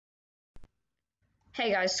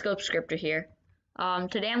Hey guys, Scope Scripter here.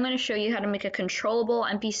 Today I'm going to show you how to make a controllable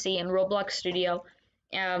NPC in Roblox Studio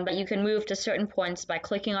that you can move to certain points by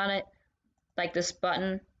clicking on it, like this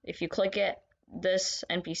button. If you click it, this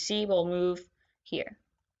NPC will move here.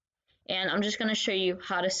 And I'm just going to show you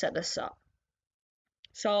how to set this up.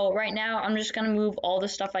 So right now I'm just going to move all the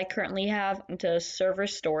stuff I currently have into server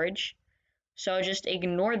storage. So just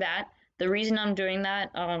ignore that. The reason I'm doing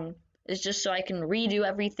that is just so I can redo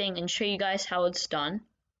everything and show you guys how it's done.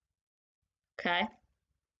 Okay,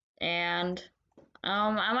 and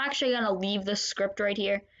I'm actually gonna leave the script right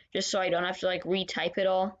here just so I don't have to like retype it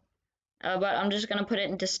all. But I'm just gonna put it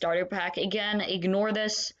into starter pack. Again, ignore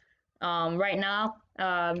this. Right now,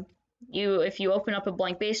 if you open up a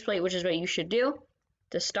blank base plate, which is what you should do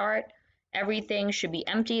to start, everything should be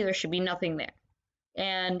empty. There should be nothing there.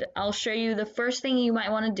 And I'll show you the first thing you might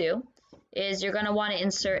want to do is you're gonna want to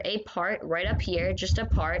insert a part right up here, just a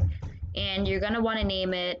part, and you're gonna want to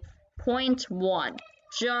name it 0.1,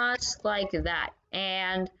 just like that.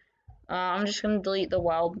 And I'm just going to delete the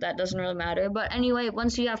well, that doesn't really matter. But anyway,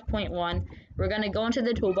 once you have 0.1, we're going to go into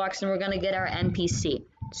the toolbox and we're going to get our NPC.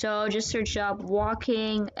 So just search up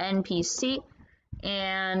walking NPC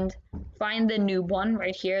and find the noob one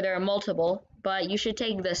right here. There are multiple, but you should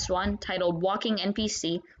take this one titled walking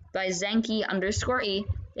NPC by Zenki_E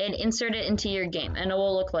and insert it into your game, and it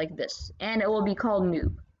will look like this, and it will be called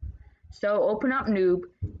noob. So open up noob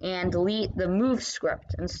and delete the move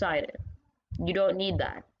script inside it. You don't need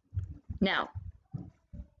that. Now,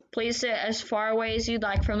 place it as far away as you'd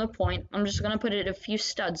like from the point. I'm just going to put it a few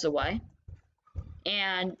studs away.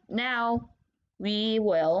 And now we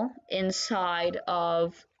will, inside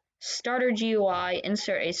of starter GUI,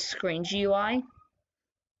 insert a screen GUI.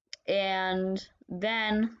 And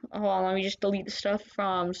then, hold on, let me just delete the stuff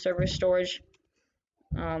from server storage.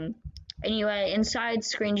 Anyway, inside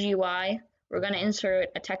screen GUI, we're going to insert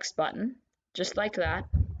a text button, just like that.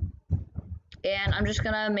 And I'm just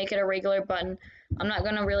going to make it a regular button. I'm not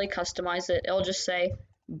going to really customize it. It'll just say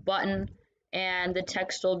button, and the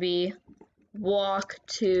text will be walk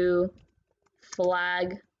to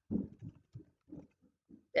flag,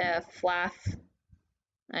 flaff.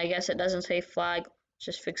 I guess it doesn't say flag.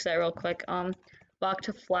 Just fix that real quick. Walk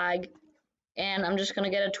to flag. And I'm just going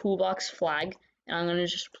to get a toolbox flag, and I'm going to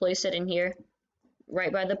just place it in here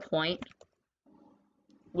right by the point,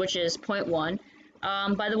 which is 0.1.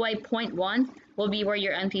 By the way, 0.1 will be where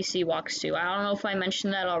your NPC walks to. I don't know if I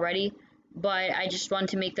mentioned that already, but I just wanted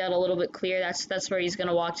to make that a little bit clear. That's where he's going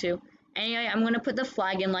to walk to. Anyway, I'm going to put the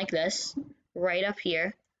flag in like this, right up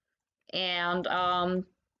here. And,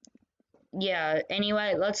 yeah,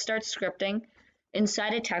 anyway, let's start scripting.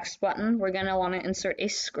 Inside a text button, we're going to want to insert a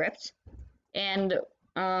script. And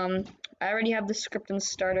I already have the script in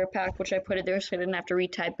starter pack, which I put it there so I didn't have to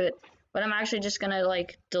retype it. But I'm actually just going to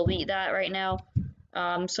like delete that right now.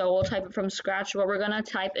 So we'll type it from scratch. What we're going to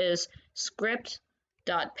type is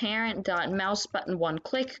script.parent.mouse button one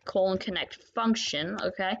click :connect function,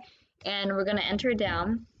 okay? And we're going to enter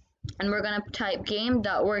down, and we're going to type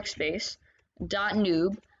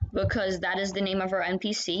game.workspace.noob, because that is the name of our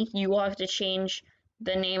NPC. You will have to change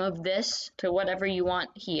the name of this to whatever you want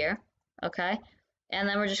here, okay? And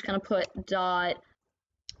then we're just going to put dot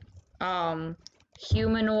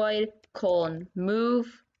humanoid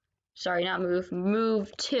move, sorry, not move,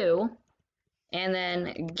 move to, and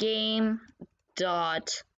then game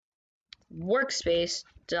dot workspace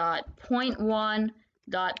dot 0.1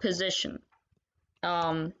 dot position,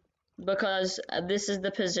 because this is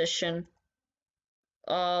the position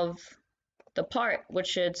of the part,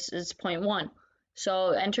 which is 0.1. So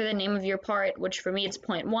enter the name of your part, which for me it's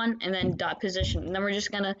 0.1, and then dot position. And then we're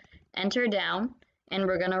just gonna enter down, and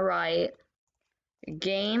we're gonna write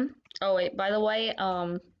game. Oh wait, by the way,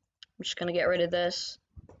 I'm just gonna get rid of this,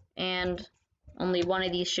 and only one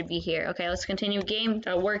of these should be here. Okay, let's continue.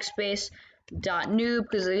 Game.workspace.noob,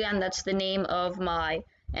 because again, that's the name of my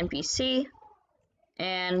NPC,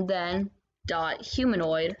 and then dot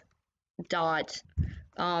humanoid dot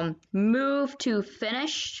move to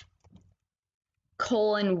finished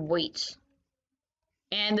 :wait.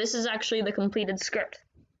 And this is actually the completed script.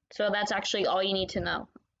 So that's actually all you need to know.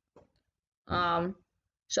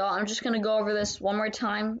 So I'm just going to go over this one more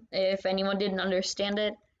time if anyone didn't understand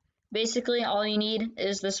it. Basically, all you need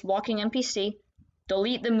is this walking NPC,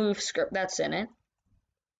 delete the move script that's in it.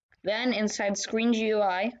 Then inside screen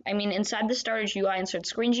GUI, inside the starter GUI, insert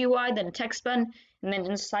screen GUI, then a text button, and then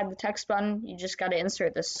inside the text button, you just got to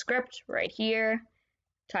insert the script right here,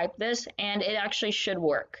 type this, and it actually should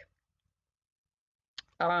work.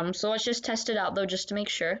 So let's just test it out though, just to make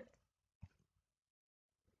sure.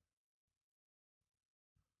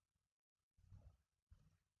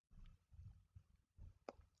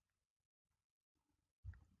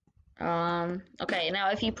 Okay, now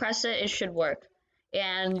if you press it, it should work.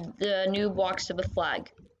 And the noob walks to the flag.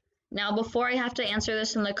 Now, before I have to answer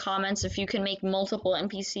this in the comments, if you can make multiple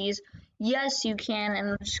NPCs, yes, you can,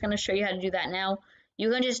 and I'm just going to show you how to do that now. You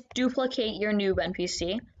can just duplicate your noob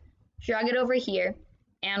NPC, drag it over here,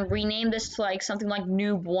 and rename this to like something like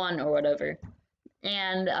noob1 or whatever.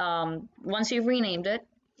 And once you've renamed it,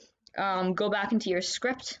 go back into your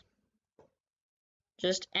script,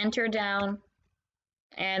 just enter down,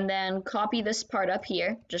 and then copy this part up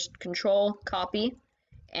here, just control copy,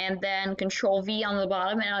 and then control V on the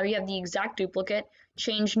bottom, and now you have the exact duplicate.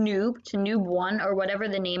 Change noob to noob1 or whatever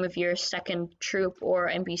the name of your second troop or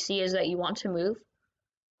NPC is that you want to move.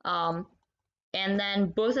 And then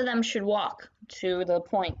both of them should walk to the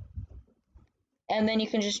point. And then you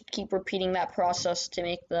can just keep repeating that process to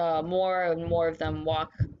make the more and more of them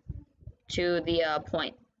walk to the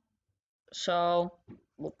point. So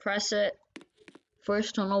we'll press it.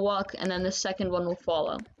 First one will walk, and then the second one will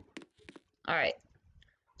follow. Alright.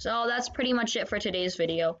 So that's pretty much it for today's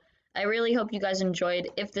video. I really hope you guys enjoyed.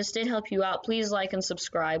 If this did help you out, please like and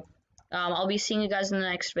subscribe. I'll be seeing you guys in the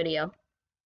next video.